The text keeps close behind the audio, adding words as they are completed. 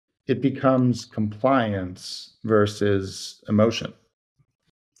it becomes compliance versus emotion.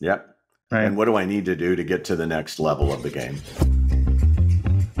 Yep. Right. And what do I need to do to get to the next level of the game?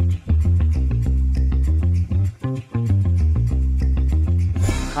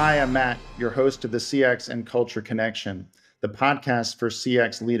 Hi, I'm Matt, your host of the CX and Culture Connection, the podcast for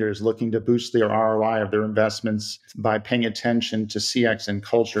CX leaders looking to boost their ROI of their investments by paying attention to CX and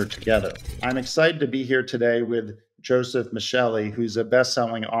culture together. I'm excited to be here today with Joseph Michelli, who's a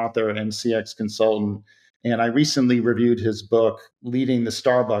best-selling author and CX consultant. And I recently reviewed his book, Leading the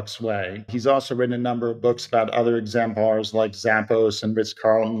Starbucks Way. He's also written a number of books about other exemplars like Zappos and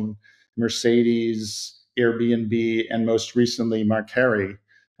Ritz-Carlton, Mercedes, Airbnb, and most recently, Michelli,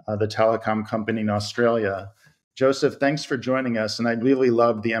 the telecom company in Australia. Joseph, thanks for joining us. And I really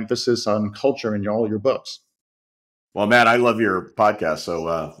love the emphasis on culture in all your books. Well, Matt, I love your podcast.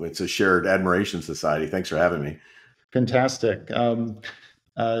 So it's a shared admiration society. Thanks for having me. Fantastic.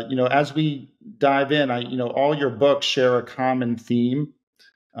 As we dive in, all your books share a common theme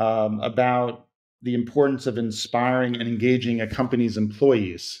about the importance of inspiring and engaging a company's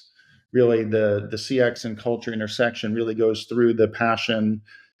employees. Really, the CX and culture intersection really goes through the passion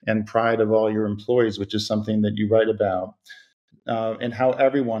and pride of all your employees, which is something that you write about, and how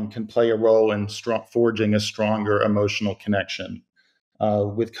everyone can play a role in forging a stronger emotional connection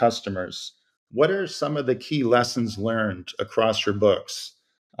with customers. What are some of the key lessons learned across your books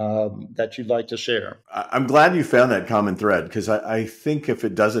that you'd like to share? I'm glad you found that common thread, because I think if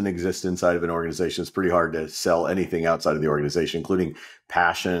it doesn't exist inside of an organization, it's pretty hard to sell anything outside of the organization, including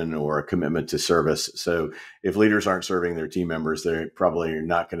passion or a commitment to service. So if leaders aren't serving their team members, they're probably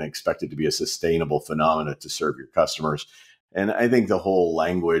not going to expect it to be a sustainable phenomenon to serve your customers. And I think the whole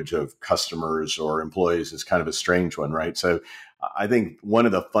language of customers or employees is kind of a strange one, right? So I think one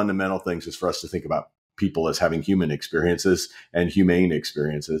of the fundamental things is for us to think about people as having human experiences and humane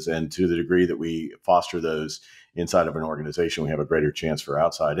experiences. And to the degree that we foster those inside of an organization, we have a greater chance for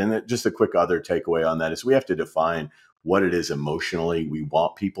outside. And just a quick other takeaway on that is we have to define what it is emotionally we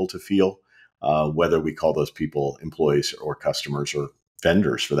want people to feel, whether we call those people employees or customers or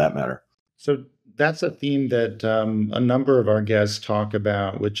vendors for that matter. So that's a theme that a number of our guests talk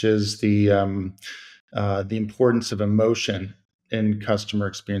about, which is the importance of emotion in customer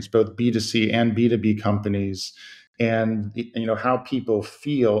experience, both B2C and B2B companies, and how people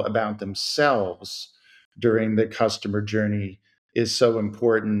feel about themselves during the customer journey is so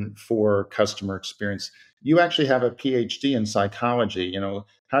important for customer experience. You actually have a PhD in psychology.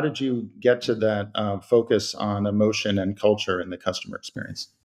 How did you get to that focus on emotion and culture in the customer experience?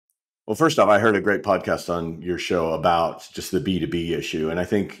 Well, first off, I heard a great podcast on your show about just the B2B issue. And I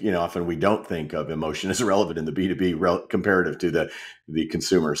think, often we don't think of emotion as relevant in the B2B comparative to the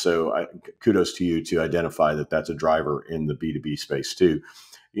consumer. So kudos to you to identify that that's a driver in the B2B space too.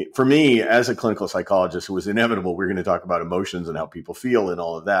 For me, as a clinical psychologist, it was inevitable we're going to talk about emotions and how people feel and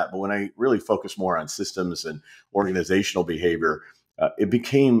all of that. But when I really focus more on systems and organizational behavior, it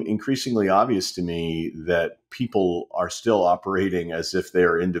became increasingly obvious to me that people are still operating as if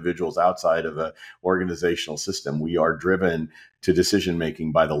they're individuals outside of an organizational system. We are driven to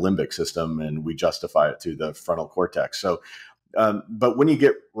decision-making by the limbic system, and we justify it through the frontal cortex. So, but when you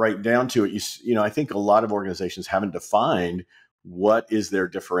get right down to it, I think a lot of organizations haven't defined what is their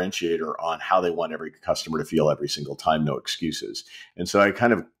differentiator on how they want every customer to feel every single time, no excuses. And so I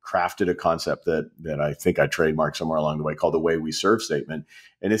kind of crafted a concept that I think I trademarked somewhere along the way called the way we serve statement.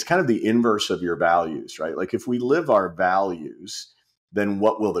 And it's kind of the inverse of your values, right? Like if we live our values, then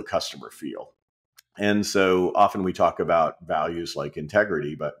what will the customer feel? And so often we talk about values like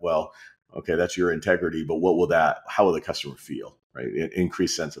integrity, but okay, that's your integrity, but how will the customer feel, right? An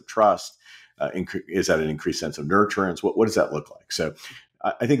increased sense of trust. Is that an increased sense of nurturance? What does that look like? So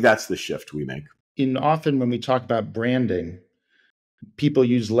I think that's the shift we make. Often when we talk about branding, people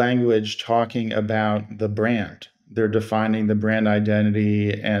use language talking about the brand. They're defining the brand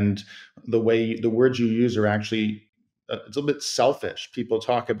identity, and the words you use are actually it's a little bit selfish. People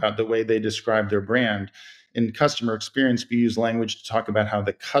talk about the way they describe their brand. In customer experience, we use language to talk about how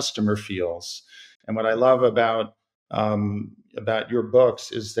the customer feels. And what I love about your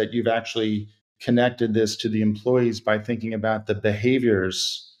books is that you've actually connected this to the employees by thinking about the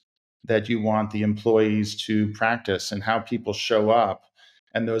behaviors that you want the employees to practice and how people show up.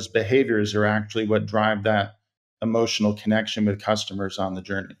 And those behaviors are actually what drive that emotional connection with customers on the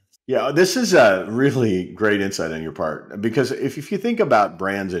journey. Yeah, this is a really great insight on your part because if you think about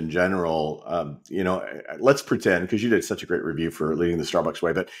brands in general, let's pretend, because you did such a great review for Leading the Starbucks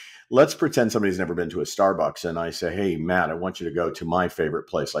Way, but let's pretend somebody's never been to a Starbucks and I say, hey, Matt, I want you to go to my favorite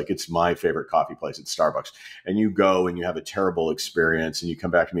place. Like it's my favorite coffee place at Starbucks. And you go and you have a terrible experience and you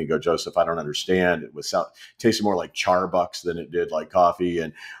come back to me and go, Joseph, I don't understand. Tasted more like Charbucks than it did like coffee.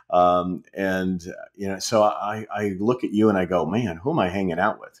 So I look at you and I go, man, who am I hanging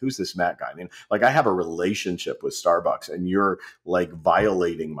out with? Who's this Matt guy? I mean, like I have a relationship with Starbucks and you're like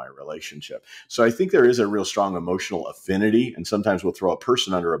violating my relationship. So I think there is a real strong emotional affinity. And sometimes we'll throw a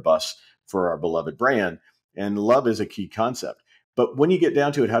person under a bus for our beloved brand. And love is a key concept. But when you get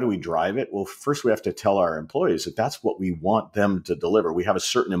down to it, how do we drive it? Well, first we have to tell our employees that that's what we want them to deliver. We have a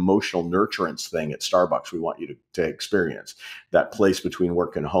certain emotional nurturance thing at Starbucks we want you to experience, that place between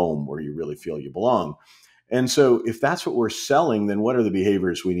work and home where you really feel you belong. And so if that's what we're selling, then what are the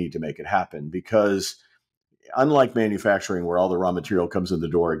behaviors we need to make it happen? Because unlike manufacturing, where all the raw material comes in the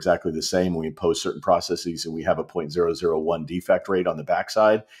door exactly the same, we impose certain processes and we have a 0.001 defect rate on the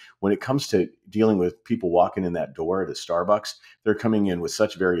backside. When it comes to dealing with people walking in that door at a Starbucks, they're coming in with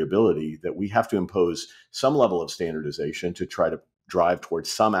such variability that we have to impose some level of standardization to try to drive towards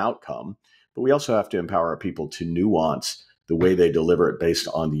some outcome. But we also have to empower our people to nuance the way they deliver it based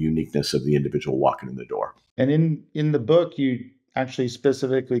on the uniqueness of the individual walking in the door. And in the book, you actually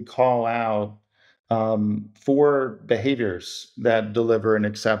specifically call out 4 behaviors that deliver an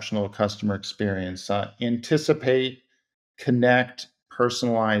exceptional customer experience: anticipate, connect,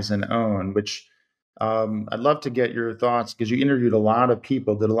 personalize, and own. Which I'd love to get your thoughts, because you interviewed a lot of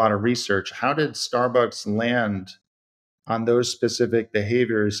people, did a lot of research. How did Starbucks land on those specific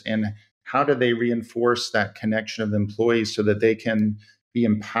behaviors, and how do they reinforce that connection of employees so that they can be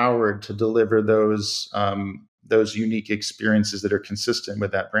empowered to deliver those unique experiences that are consistent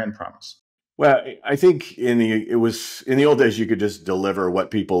with that brand promise? Well, I think in the old days you could just deliver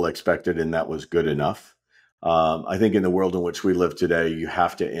what people expected, and that was good enough. I think in the world in which we live today, you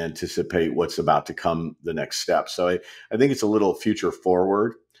have to anticipate what's about to come the next step. So I think it's a little future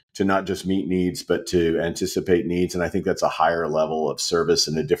forward to not just meet needs, but to anticipate needs. And I think that's a higher level of service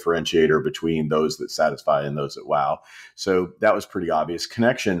and a differentiator between those that satisfy and those that wow. So that was pretty obvious.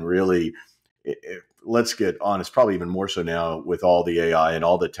 Connection really, let's get honest, probably even more so now with all the AI and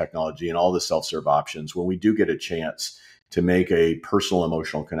all the technology and all the self-serve options. When we do get a chance to make a personal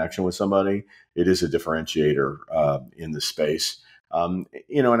emotional connection with somebody, it is a differentiator in the space. And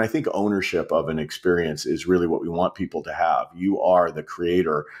I think ownership of an experience is really what we want people to have. You are the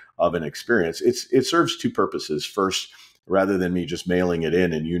creator of an experience. It serves 2 purposes. First, rather than me just mailing it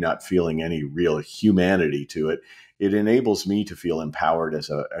in and you not feeling any real humanity to it, it enables me to feel empowered as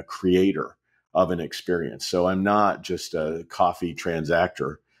a creator of an experience. So I'm not just a coffee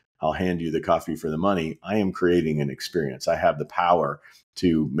transactor. I'll hand you the coffee for the money. I am creating an experience. I have the power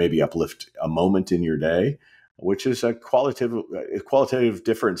to maybe uplift a moment in your day, which is a qualitative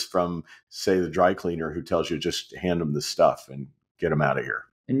difference from, say, the dry cleaner who tells you just hand them the stuff and get them out of here.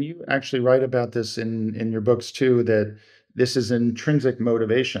 And you actually write about this in your books too, that this is intrinsic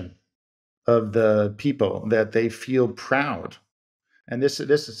motivation of the people, that they feel proud. And this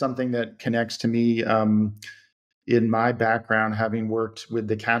is something that connects to me in my background, having worked with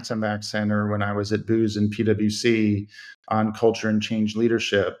the Katzenbach Center when I was at Booz and PwC on culture and change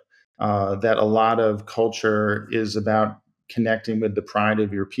leadership. That a lot of culture is about connecting with the pride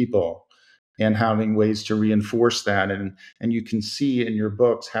of your people and having ways to reinforce that. And you can see in your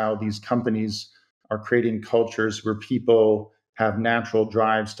books how these companies are creating cultures where people have natural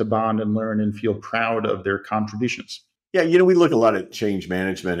drives to bond and learn and feel proud of their contributions. Yeah, we look a lot at change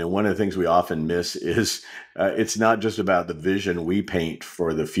management, and one of the things we often miss is it's not just about the vision we paint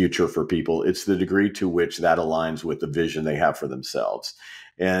for the future for people. It's the degree to which that aligns with the vision they have for themselves.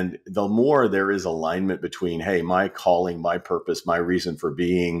 And the more there is alignment between, hey, my calling, my purpose, my reason for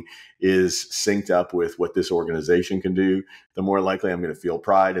being is synced up with what this organization can do, the more likely I'm going to feel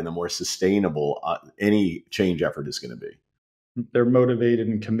pride and the more sustainable any change effort is going to be. They're motivated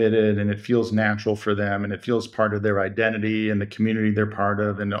and committed, and it feels natural for them, and it feels part of their identity and the community they're part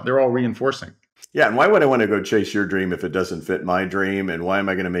of, and they're all reinforcing. Yeah, and why would I want to go chase your dream if it doesn't fit my dream? And why am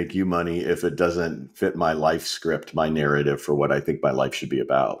I going to make you money if it doesn't fit my life script, my narrative for what I think my life should be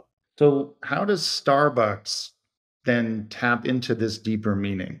about? So how does Starbucks then tap into this deeper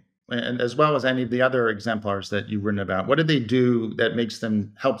meaning? And as well as any of the other exemplars that you've written about, what do they do that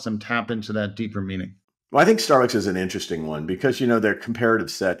helps them tap into that deeper meaning? Well, I think Starbucks is an interesting one because, their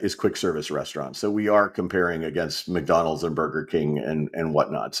comparative set is quick service restaurants. So we are comparing against McDonald's and Burger King and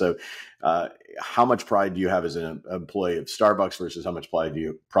whatnot. So how much pride do you have as an employee of Starbucks versus how much pride do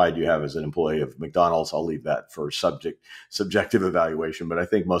you have as an employee of McDonald's? I'll leave that for subjective evaluation. But I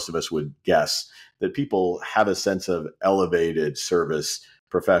think most of us would guess that people have a sense of elevated service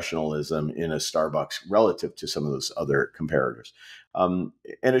professionalism in a Starbucks relative to some of those other comparators. And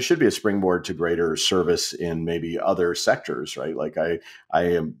it should be a springboard to greater service in maybe other sectors, right? Like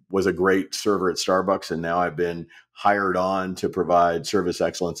was a great server at Starbucks, and now I've been hired on to provide service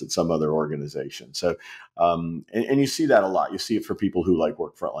excellence at some other organization. So, and you see that a lot. You see it for people who like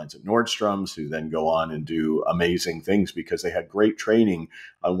work front lines at Nordstrom's, who then go on and do amazing things because they had great training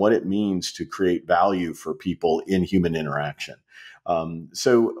on what it means to create value for people in human interaction.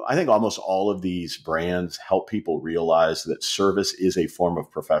 So I think almost all of these brands help people realize that service is a form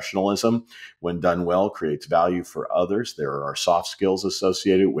of professionalism. When done well, creates value for others. There are soft skills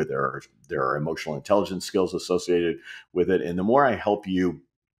associated with it. There are emotional intelligence skills associated with it. And the more I help you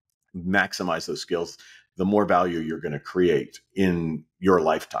maximize those skills, the more value you're going to create in your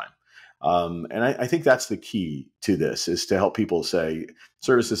lifetime. And I think that's the key to this, is to help people say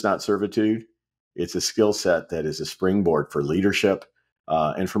service is not servitude. It's a skill set that is a springboard for leadership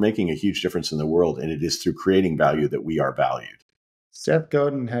and for making a huge difference in the world. And it is through creating value that we are valued. Seth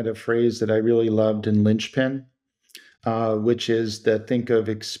Godin had a phrase that I really loved in Linchpin, which is that think of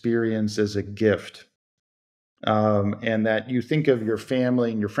experience as a gift. And that you think of your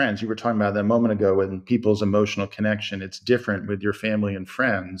family and your friends. You were talking about that a moment ago, and people's emotional connection. It's different with your family and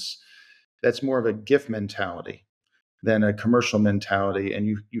friends. That's more of a gift mentality than a commercial mentality. And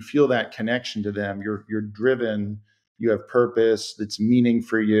you feel that connection to them. You're driven. You have purpose. It's meaning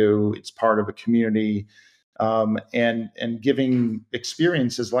for you. It's part of a community. And giving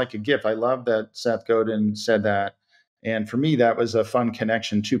experiences like a gift. I love that Seth Godin said that. And for me, that was a fun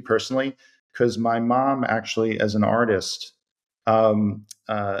connection too, personally, because my mom actually, as an artist,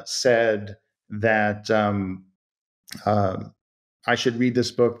 said that I should read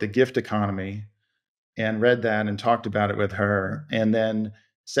this book, The Gift Economy, and read that and talked about it with her. And then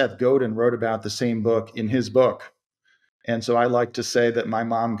Seth Godin wrote about the same book in his book. And so I like to say that my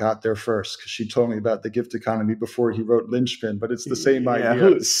mom got there first, because she told me about The Gift Economy before he wrote Linchpin, but it's the same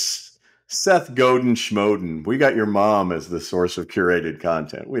idea. Seth Godin Schmoden. We got your mom as the source of curated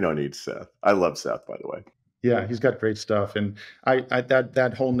content. We don't need Seth. I love Seth, by the way. Yeah, he's got great stuff. And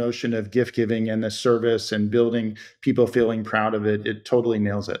that whole notion of gift giving and the service and building people feeling proud of it, it totally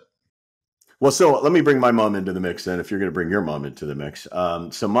nails it. Well, so let me bring my mom into the mix then, if you're going to bring your mom into the mix.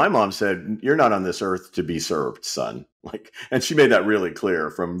 So my mom said, "You're not on this earth to be served, son." And she made that really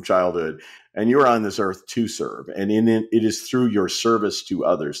clear from childhood. And you're on this earth to serve. And it is through your service to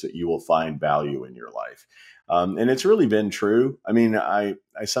others that you will find value in your life. And it's really been true. I mean, I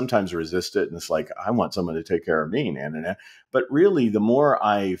sometimes resist it, and it's like, I want someone to take care of me, Nana. But really, the more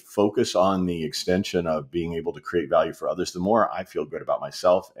I focus on the extension of being able to create value for others, the more I feel good about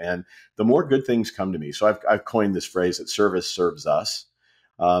myself, and the more good things come to me. So I've coined this phrase that service serves us.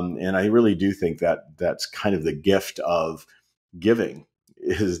 And I really do think that that's kind of the gift of giving,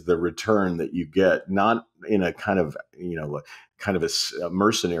 is the return that you get, not in a kind of, a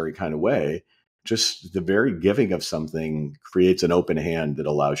mercenary kind of way. Just the very giving of something creates an open hand that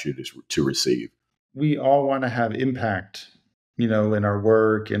allows you to receive. We all want to have impact, in our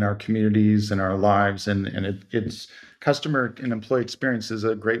work, in our communities, in our lives. And it's customer and employee experience is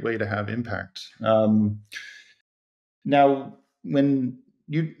a great way to have impact. Now, when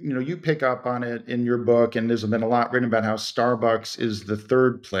you pick up on it in your book, and there's been a lot written about how Starbucks is the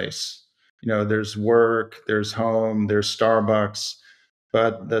third place. There's work, there's home, there's Starbucks.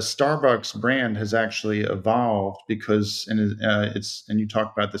 But the Starbucks brand has actually evolved because, and you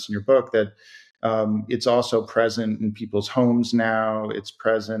talk about this in your book, that it's also present in people's homes now. It's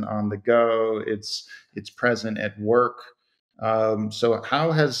present on the go. It's present at work. So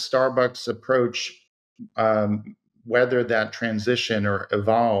how has Starbucks' approach weathered that transition or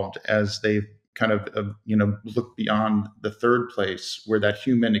evolved as they've kind of look beyond the third place, where that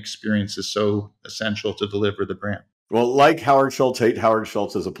human experience is so essential to deliver the brand? Well, like Howard Schultz, Howard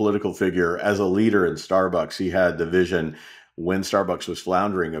Schultz as a political figure, as a leader in Starbucks, he had the vision when Starbucks was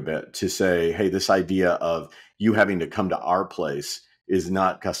floundering a bit to say, hey, this idea of you having to come to our place is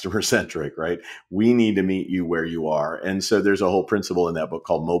not customer centric, right? We need to meet you where you are. And so there's a whole principle in that book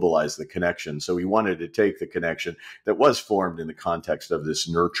called Mobilize the Connection. So we wanted to take the connection that was formed in the context of this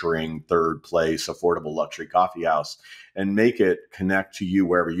nurturing third place, affordable luxury coffee house, and make it connect to you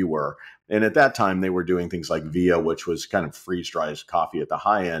wherever you were. And at that time, they were doing things like Via, which was kind of freeze-dried coffee at the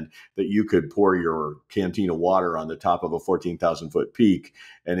high end, that you could pour your canteen of water on the top of a 14,000-foot peak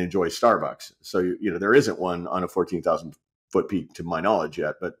and enjoy Starbucks. So, there isn't one on a 14,000 foot peak to my knowledge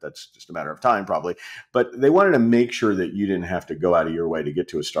yet, but that's just a matter of time probably. But they wanted to make sure that you didn't have to go out of your way to get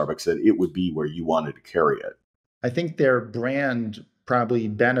to a Starbucks, that it would be where you wanted to carry it. I think their brand probably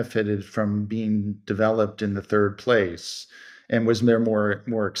benefited from being developed in the third place and was more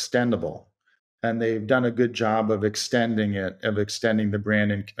extendable. And they've done a good job of extending the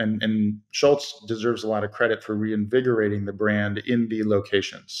brand. And Schultz deserves a lot of credit for reinvigorating the brand in the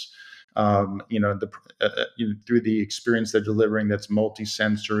locations. Through the experience they're delivering that's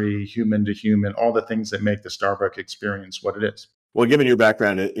multi-sensory, human to human, all the things that make the Starbucks experience what it is. Well, given your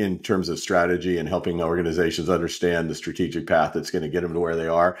background in terms of strategy and helping organizations understand the strategic path that's going to get them to where they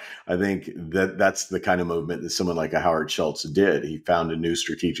are, I think that's the kind of movement that someone like a Howard Schultz did. He found a new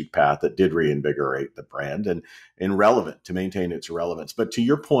strategic path that did reinvigorate the brand and relevant to maintain its relevance. But to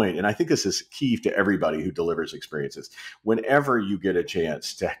your point, and I think this is key to everybody who delivers experiences, whenever you get a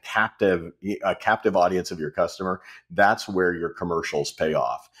chance to a captive audience of your customer, that's where your commercials pay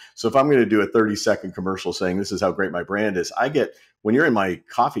off. So if I'm going to do a 30-second commercial saying this is how great my brand is, when you're in my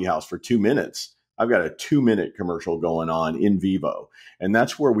coffee house for 2 minutes, I've got a 2-minute commercial going on in vivo. And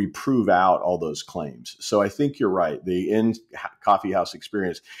that's where we prove out all those claims. So I think you're right. The in coffee house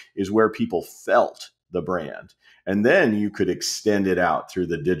experience is where people felt the brand. And then you could extend it out through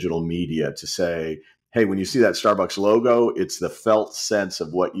the digital media to say, hey, when you see that Starbucks logo, it's the felt sense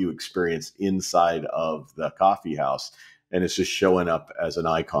of what you experience inside of the coffee house. And it's just showing up as an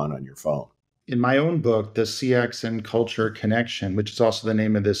icon on your phone. In my own book, The CX and Culture Connection, which is also the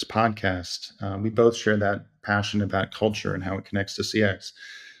name of this podcast, we both share that passion about culture and how it connects to CX.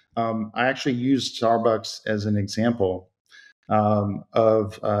 I actually used Starbucks as an example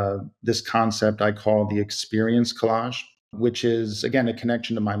of this concept I call the experience collage, which is, again, a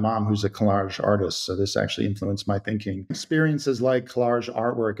connection to my mom, who's a collage artist. So this actually influenced my thinking. Experiences like collage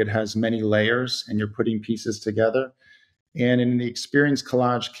artwork, it has many layers and you're putting pieces together. And in the experience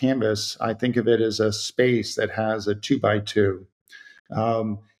collage canvas, I think of it as a space that has a 2x2.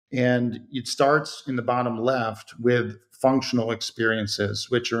 And it starts in the bottom left with functional experiences,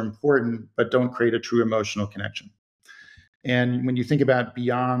 which are important, but don't create a true emotional connection. And when you think about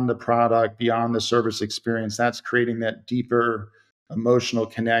beyond the product, beyond the service experience, that's creating that deeper emotional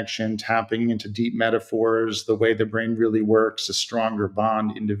connection, tapping into deep metaphors, the way the brain really works, a stronger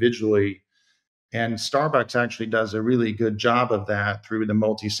bond individually. And Starbucks actually does a really good job of that through the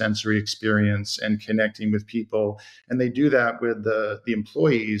multisensory experience and connecting with people. And they do that with the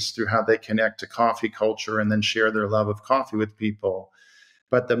employees through how they connect to coffee culture and then share their love of coffee with people.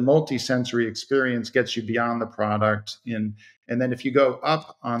 But the multisensory experience gets you beyond the product. And then if you go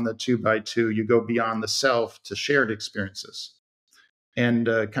up on the 2x2, you go beyond the self to shared experiences. And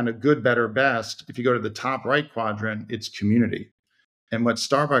kind of good, better, best, if you go to the top right quadrant, it's community. And what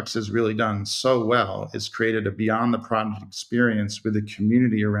Starbucks has really done so well is created a beyond the product experience with a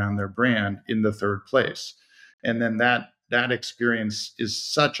community around their brand in the third place. And then that experience is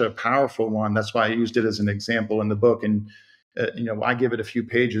such a powerful one. That's why I used it as an example in the book. And I give it a few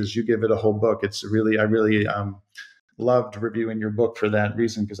pages, you give it a whole book. I really loved reviewing your book for that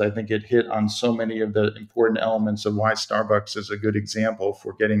reason, because I think it hit on so many of the important elements of why Starbucks is a good example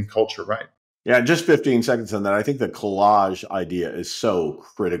for getting culture right. Yeah, just 15 seconds on that. I think the collage idea is so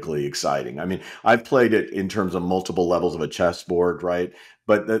critically exciting. I mean, I've played it in terms of multiple levels of a chessboard, right?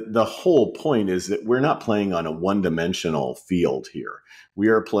 But the whole point is that we're not playing on a one-dimensional field here. We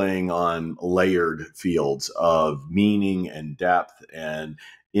are playing on layered fields of meaning and depth and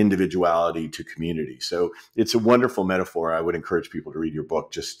individuality to community. So it's a wonderful metaphor. I would encourage people to read your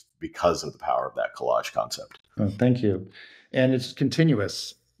book just because of the power of that collage concept. Oh, thank you. And it's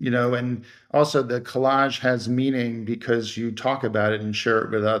continuous. And also the collage has meaning because you talk about it and share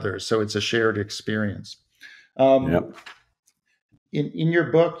it with others. So it's a shared experience. Yep. In your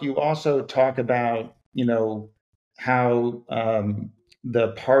book, you also talk about, how the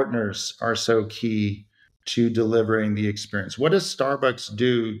partners are so key to delivering the experience. What does Starbucks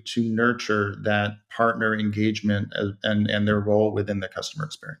do to nurture that partner engagement and their role within the customer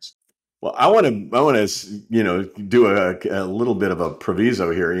experience? Well, I want to, do a little bit of a proviso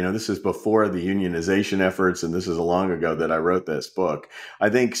here. This is before the unionization efforts, and this is long ago that I wrote this book.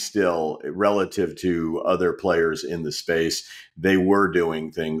 I think still, relative to other players in the space, they were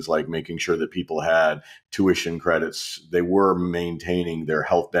doing things like making sure that people had tuition credits. They were maintaining their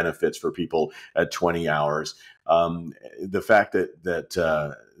health benefits for people at 20 hours. The fact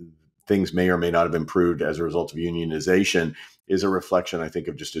that things may or may not have improved as a result of unionization is a reflection, I think,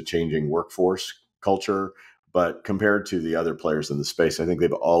 of just a changing workforce culture. But compared to the other players in the space, I think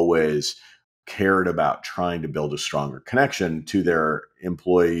they've always cared about trying to build a stronger connection to their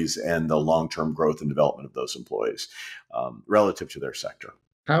employees and the long-term growth and development of those employees relative to their sector.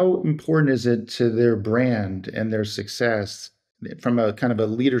 How important is it to their brand and their success from a kind of a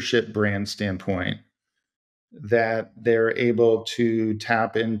leadership brand standpoint that they're able to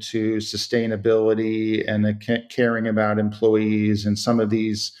tap into sustainability and caring about employees and some of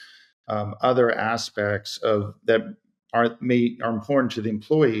these other aspects of that are important to the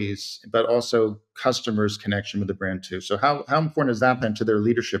employees, but also customers' connection with the brand too. So how important has that been to their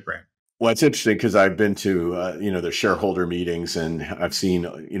leadership brand? Well, it's interesting because I've been to, the shareholder meetings, and I've seen,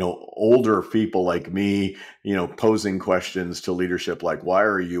 older people like me, posing questions to leadership like, why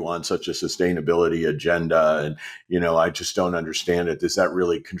are you on such a sustainability agenda? And, I just don't understand it. Is that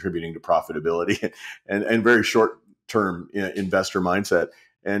really contributing to profitability and very short term investor mindset?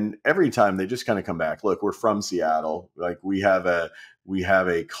 And every time they just kind of come back, look, we're from Seattle. Like we have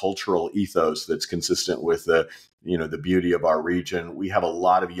a cultural ethos that's consistent with the beauty of our region. We have a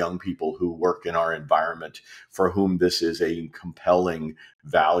lot of young people who work in our environment for whom this is a compelling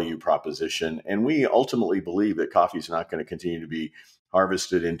value proposition. And we ultimately believe that coffee is not going to continue to be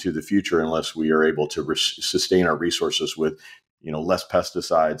harvested into the future unless we are able to sustain our resources with less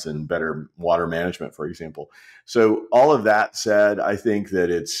pesticides and better water management, for example. So all of that said, I think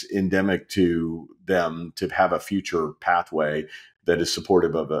that it's endemic to them to have a future pathway that is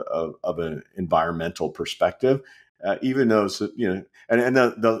supportive of an environmental perspective. Even though, and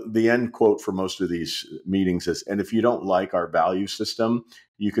the end quote for most of these meetings is, and if you don't like our value system,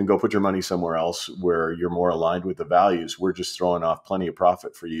 you can go put your money somewhere else where you're more aligned with the values. We're just throwing off plenty of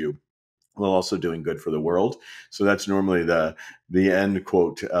profit for you, while also doing good for the world. So that's normally the end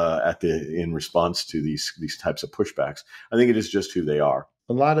quote in response to these types of pushbacks. I think it is just who they are.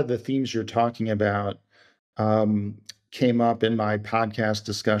 A lot of the themes you're talking about um, came up in my podcast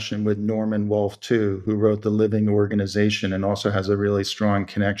discussion with Norman Wolfe too, who wrote The Living Organization and also has a really strong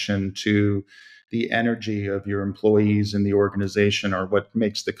connection to the energy of your employees in the organization, or what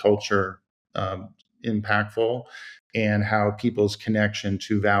makes the culture impactful, and how people's connection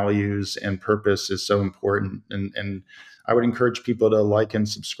to values and purpose is so important. And I would encourage people to like and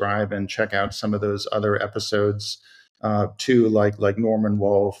subscribe and check out some of those other episodes too, like Norman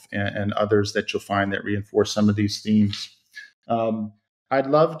Wolfe and others that you'll find that reinforce some of these themes. I'd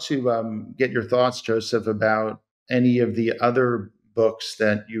love to get your thoughts, Joseph, about any of the other books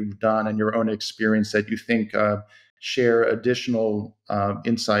that you've done and your own experience that you think share additional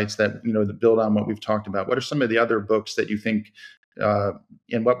insights that that build on what we've talked about. What are some of the other books that you think,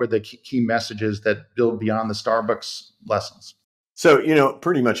 and what were the key messages that build beyond the Starbucks lessons? So,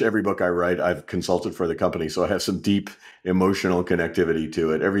 pretty much every book I write, I've consulted for the company. So I have some deep emotional connectivity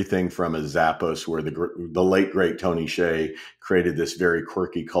to it. Everything from a Zappos, where the late, great Tony Hsieh created this very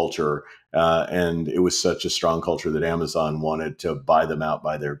quirky culture. And it was such a strong culture that Amazon wanted to buy them out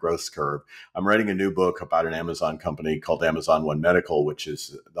by their growth curve. I'm writing a new book about an Amazon company called Amazon One Medical, which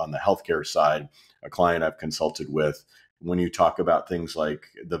is on the healthcare side, a client I've consulted with. When you talk about things like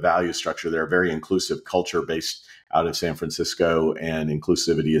the value structure, they're a very inclusive culture based out of San Francisco, and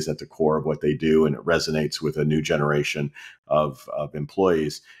inclusivity is at the core of what they do, and it resonates with a new generation of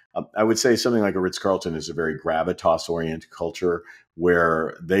employees. I would say something like a Ritz-Carlton is a very gravitas-oriented culture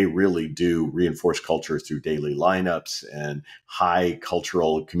where they really do reinforce culture through daily lineups and high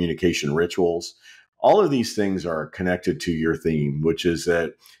cultural communication rituals. All of these things are connected to your theme, which is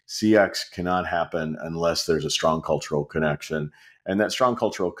that CX cannot happen unless there's a strong cultural connection. And that strong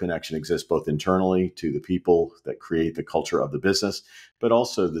cultural connection exists both internally to the people that create the culture of the business, but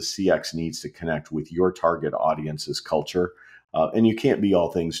also the CX needs to connect with your target audience's culture. And you can't be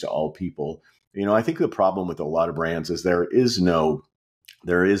all things to all people. I think the problem with a lot of brands is they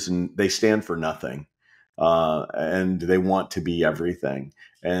stand for nothing, and they want to be everything.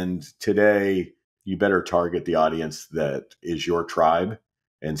 And today, you better target the audience that is your tribe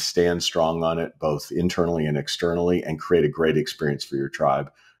and stand strong on it, both internally and externally, and create a great experience for your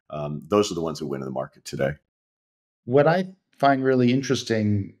tribe. Those are the ones who win in the market today. What I find really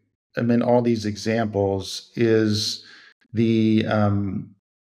interesting, I mean, all these examples is they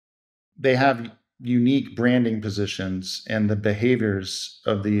have unique branding positions, and the behaviors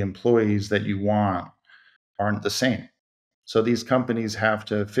of the employees that you want aren't the same. So these companies have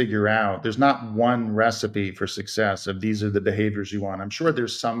to figure out, there's not one recipe for success of these are the behaviors you want. I'm sure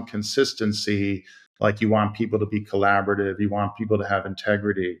there's some consistency, like you want people to be collaborative, you want people to have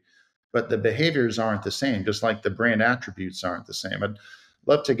integrity, but the behaviors aren't the same, just like the brand attributes aren't the same. I'd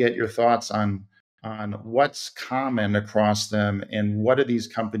love to get your thoughts on what's common across them and what do these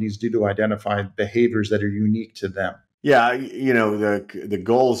companies do to identify behaviors that are unique to them. Yeah, the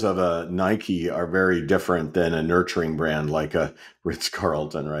goals of a Nike are very different than a nurturing brand like a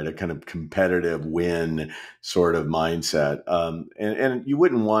Ritz-Carlton, right? A kind of competitive win sort of mindset. And you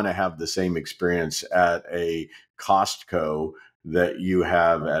wouldn't want to have the same experience at a Costco that you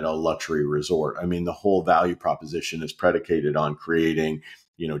have at a luxury resort. I mean, the whole value proposition is predicated on creating,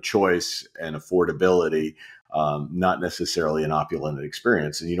 choice and affordability, not necessarily an opulent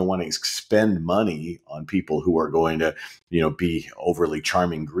experience. And you don't want to expend money on people who are going to, be overly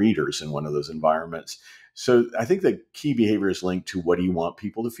charming greeters in one of those environments. So I think the key behavior is linked to what do you want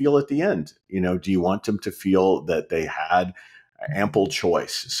people to feel at the end? Do you want them to feel that they had ample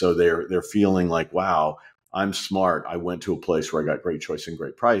choice? So they're feeling like, wow, I'm smart. I went to a place where I got great choice and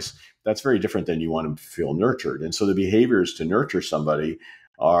great price. That's very different than you want them to feel nurtured. And so the behaviors to nurture somebody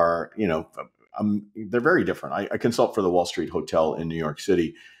are, they're very different. I consult for the Wall Street Hotel in New York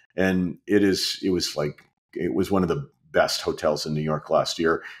City, and it was one of the best hotels in New York last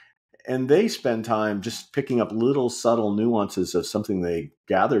year. And they spend time just picking up little subtle nuances of something they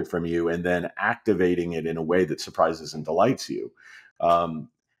gathered from you and then activating it in a way that surprises and delights you. Um,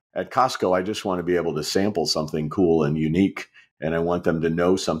 at Costco, I just want to be able to sample something cool and unique. And I want them to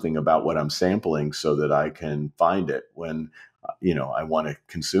know something about what I'm sampling so that I can find it when, I want to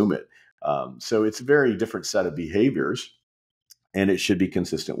consume it. So it's a very different set of behaviors, and it should be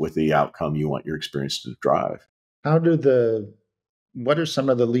consistent with the outcome you want your experience to drive. How do the what are some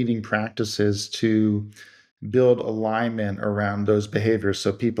of the leading practices to build alignment around those behaviors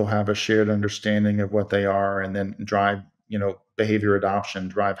so people have a shared understanding of what they are and then drive, behavior adoption,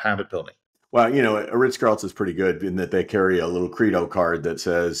 drive habit building? Well, a Ritz-Carlton is pretty good in that they carry a little Credo card that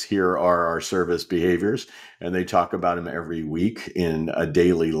says, here are our service behaviors. And they talk about them every week in a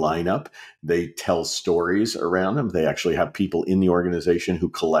daily lineup. They tell stories around them. They actually have people in the organization who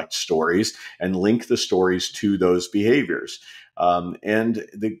collect stories and link the stories to those behaviors.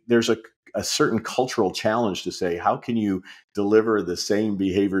 There's a certain cultural challenge to say, how can you deliver the same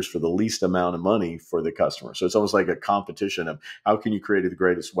behaviors for the least amount of money for the customer? So it's almost like a competition of how can you create the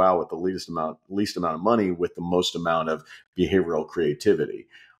greatest wow with the least amount of money with the most amount of behavioral creativity.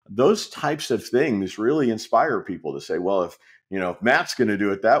 Those types of things really inspire people to say, well, if Matt's going to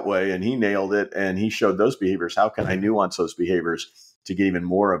do it that way and he nailed it and he showed those behaviors, how can I nuance those behaviors to get even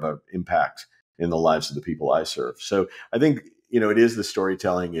more of an impact in the lives of the people I serve? So I think, it is the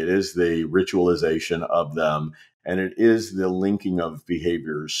storytelling, it is the ritualization of them, and it is the linking of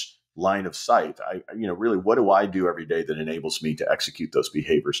behaviors line of sight. Really, what do I do every day that enables me to execute those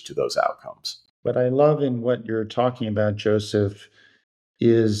behaviors to those outcomes? What I love in what you're talking about, Joseph,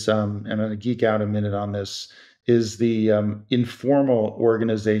 is, and I'm going to geek out a minute on this, is the informal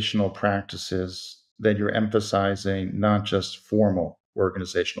organizational practices that you're emphasizing, not just formal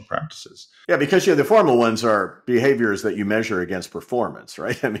organizational practices. Yeah, because the formal ones are behaviors that you measure against performance,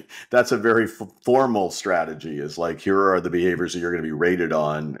 right? I mean, that's a very formal strategy. Is like, here are the behaviors that you're going to be rated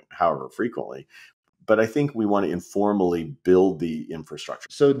on, however frequently. But I think we want to informally build the infrastructure.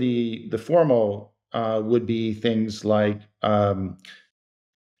 So the formal would be things like,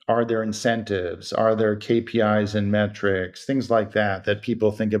 are there incentives? Are there KPIs and metrics? Things like that that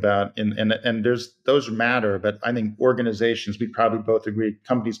people think about. And there's those matter, but I think organizations, we probably both agree,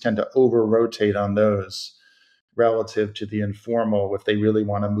 companies tend to over rotate on those relative to the informal if they really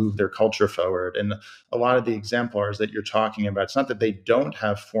want to move their culture forward. And a lot of the exemplars that you're talking about, it's not that they don't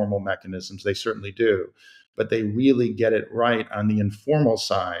have formal mechanisms, they certainly do, but they really get it right on the informal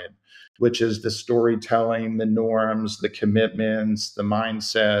side, which is the storytelling, the norms, the commitments, the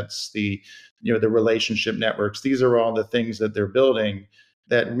mindsets, the relationship networks. These are all the things that they're building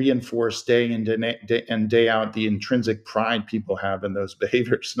that reinforce day in and day out the intrinsic pride people have in those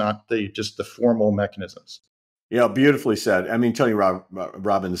behaviors, not just the formal mechanisms. Yeah, beautifully said. I mean, Tony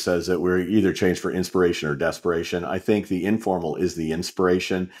Robbins says that we're either changed for inspiration or desperation. I think the informal is the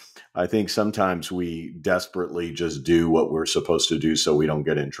inspiration. I think sometimes we desperately just do what we're supposed to do so we don't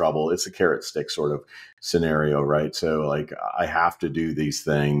get in trouble. It's a carrot stick sort of scenario, right? So, like, I have to do these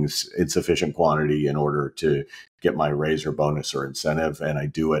things in sufficient quantity in order to get my raise or bonus or incentive, and I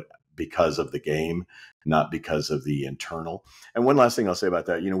do it because of the game, not because of the internal. And one last thing I'll say about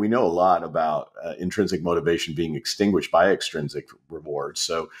that, we know a lot about intrinsic motivation being extinguished by extrinsic rewards.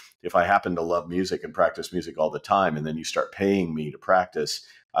 So if I happen to love music and practice music all the time, and then you start paying me to practice,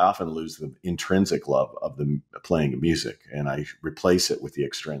 I often lose the intrinsic love of the playing of music, and I replace it with the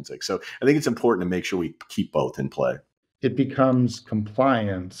extrinsic. So I think it's important to make sure we keep both in play. It becomes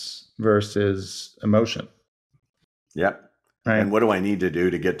compliance versus emotion. Yep. Right. And what do I need to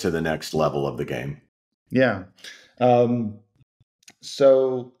do to get to the next level of the game? Yeah.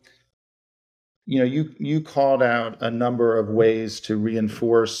 So You called out a number of ways to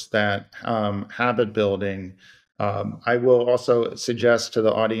reinforce that habit building. I will also suggest to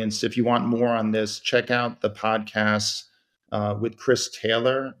the audience, if you want more on this, check out the podcast with Chris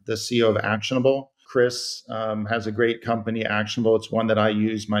Taylor, the CEO of Actionable. Chris has a great company, Actionable. It's one that I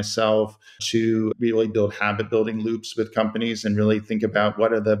use myself to really build habit building loops with companies and really think about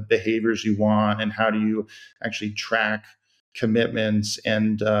what are the behaviors you want and how do you actually track commitments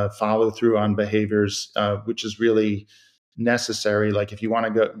and follow through on behaviors, which is really necessary. Like if you want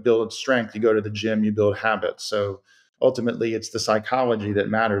to go build strength, you go to the gym, you build habits. So ultimately, it's the psychology that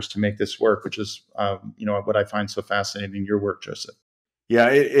matters to make this work, which is what I find so fascinating in your work, Joseph. Yeah,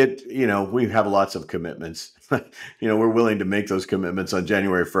 we have lots of commitments. We're willing to make those commitments on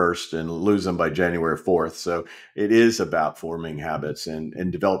January 1st and lose them by January 4th. So it is about forming habits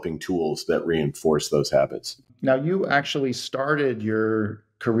and developing tools that reinforce those habits. Now, you actually started your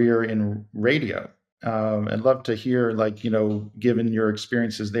career in radio. I'd love to hear, given your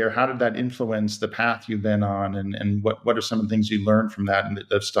experiences there, how did that influence the path you've been on, and what are some of the things you learned from that and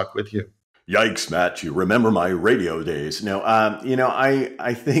that have stuck with you? Yikes, Matt! You remember my radio days? No,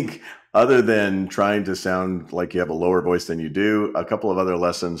 I think other than trying to sound like you have a lower voice than you do, a couple of other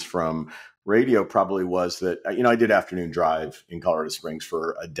lessons from radio probably was that I did afternoon drive in Colorado Springs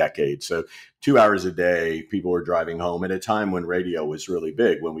for a decade, so 2 hours a day people were driving home at a time when radio was really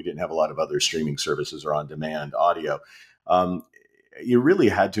big, when we didn't have a lot of other streaming services or on-demand audio. You really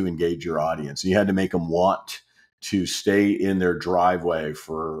had to engage your audience. You had to make them want to stay in their driveway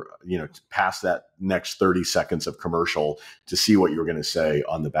for, past that next 30 seconds of commercial to see what you're going to say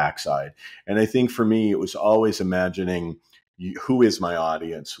on the backside. And I think for me, it was always imagining who is my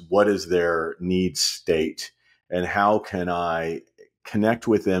audience? What is their need state? And how can I connect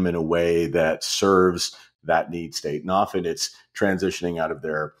with them in a way that serves that need state? And often it's transitioning out of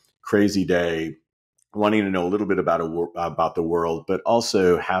their crazy day, wanting to know a little bit about the world, but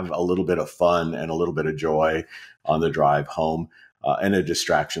also have a little bit of fun and a little bit of joy on the drive home, and a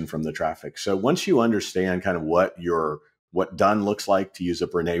distraction from the traffic. So once you understand kind of what done looks like, to use a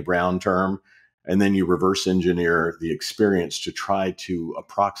Brene Brown term, and then you reverse engineer the experience to try to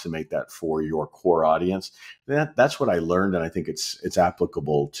approximate that for your core audience, that's what I learned, and I think it's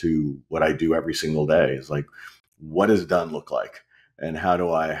applicable to what I do every single day. Is like, what does done look like, and how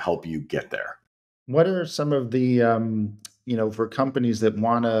do I help you get there? What are some of the, for companies that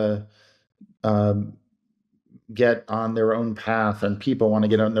want to um, get on their own path and people want to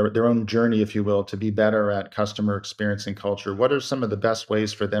get on their own journey, if you will, to be better at customer experience and culture? What are some of the best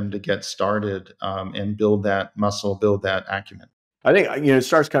ways for them to get started and build that muscle, build that acumen? I think, it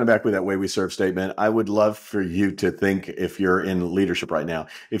starts kind of back with that way we serve statement. I would love for you to think, if you're in leadership right now,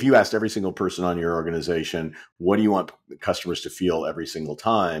 if you asked every single person on your organization, what do you want customers to feel every single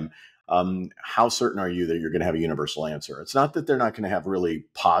time? How certain are you that you're going to have a universal answer? It's not that they're not going to have really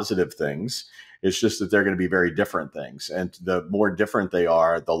positive things. It's just that they're going to be very different things. And the more different they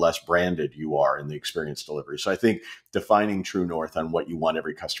are, the less branded you are in the experience delivery. So I think defining true north on what you want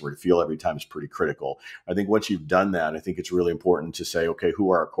every customer to feel every time is pretty critical. I think once you've done that, I think it's really important to say, okay,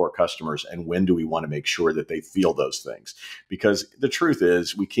 who are our core customers and when do we want to make sure that they feel those things? Because the truth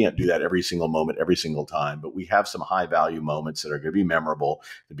is, we can't do that every single moment, every single time, but we have some high value moments that are going to be memorable.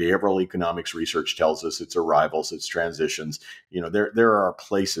 The behavioral economics research tells us it's arrivals, it's transitions. There are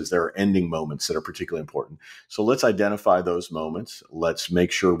places, there are ending moments that are particularly important. So let's identify those moments. Let's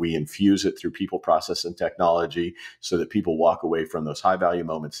make sure we infuse it through people, process, and technology so that people walk away from those high value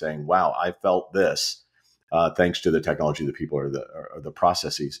moments saying, wow, I felt this, thanks to the technology, the people, or the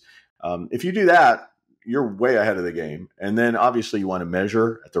processes. If you do that, you're way ahead of the game. And then obviously you want to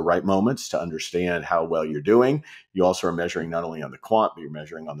measure at the right moments to understand how well you're doing. You also are measuring not only on the quant, but you're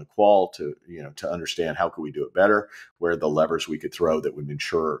measuring on the qual to understand how could we do it better, where are the levers we could throw that would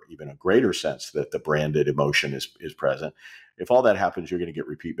ensure even a greater sense that the branded emotion is present. If all that happens, you're going to get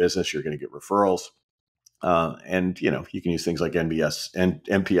repeat business, you're going to get referrals. And you can use things like NBS and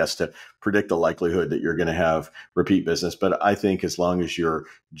NPS to predict the likelihood that you're going to have repeat business. But I think as long as you're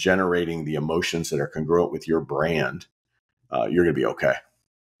generating the emotions that are congruent with your brand, you're going to be okay.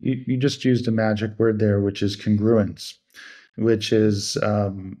 You just used a magic word there, which is congruence, which is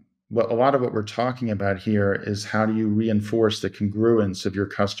what a lot of what we're talking about here is how do you reinforce the congruence of your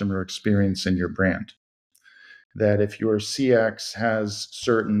customer experience and your brand? That if your CX has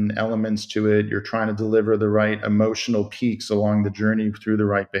certain elements to it, you're trying to deliver the right emotional peaks along the journey through the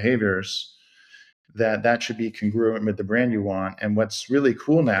right behaviors, that should be congruent with the brand you want. And what's really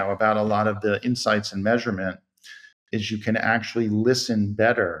cool now about a lot of the insights and measurement is you can actually listen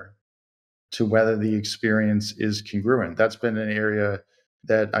better to whether the experience is congruent. That's been an area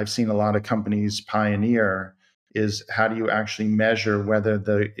that I've seen a lot of companies pioneer is how do you actually measure whether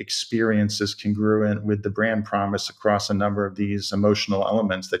the experience is congruent with the brand promise across a number of these emotional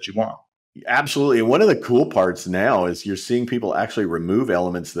elements that you want. Absolutely. And one of the cool parts now is you're seeing people actually remove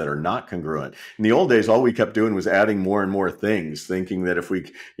elements that are not congruent. In the old days, all we kept doing was adding more and more things, thinking that if we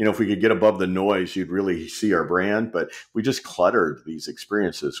could get above the noise, you'd really see our brand. But we just cluttered these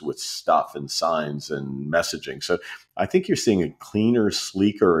experiences with stuff and signs and messaging. So I think you're seeing a cleaner,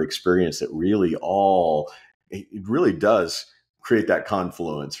 sleeker experience that it really does create that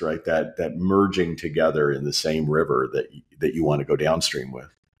confluence, right? That merging together in the same river that you want to go downstream with.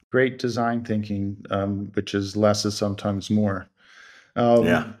 Great design thinking, which is less is sometimes more.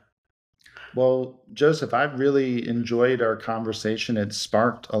 Yeah. Well, Joseph, I've really enjoyed our conversation. It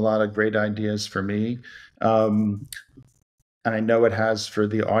sparked a lot of great ideas for me. Um, and I know it has for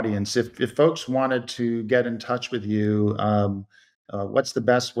the audience. If folks wanted to get in touch with you, what's the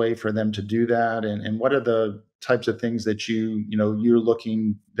best way for them to do that? And what are the types of things that you're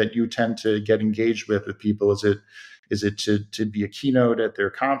looking that you tend to get engaged with people? Is it to be a keynote at their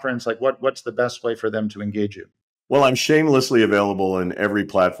conference? Like what's the best way for them to engage you? Well, I'm shamelessly available in every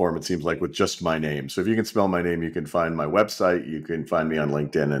platform, it seems like, with just my name. So if you can spell my name, you can find my website, you can find me on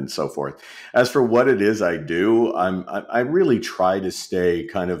LinkedIn and so forth. As for what it is I do, I really try to stay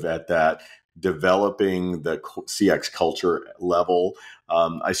kind of at that developing the CX culture level.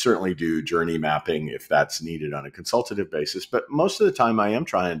 I certainly do journey mapping if that's needed on a consultative basis, but most of the time I am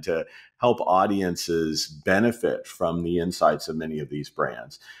trying to help audiences benefit from the insights of many of these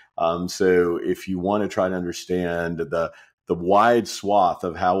brands. So if you want to try to understand the wide swath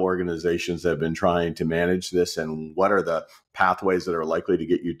of how organizations have been trying to manage this and what are the pathways that are likely to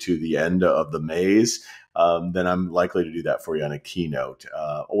get you to the end of the maze, then I'm likely to do that for you on a keynote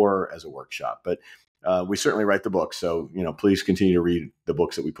or as a workshop. But we certainly write the book. So, please continue to read the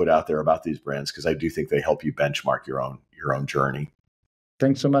books that we put out there about these brands, because I do think they help you benchmark your own journey.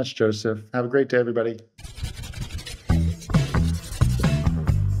 Thanks so much, Joseph. Have a great day, everybody.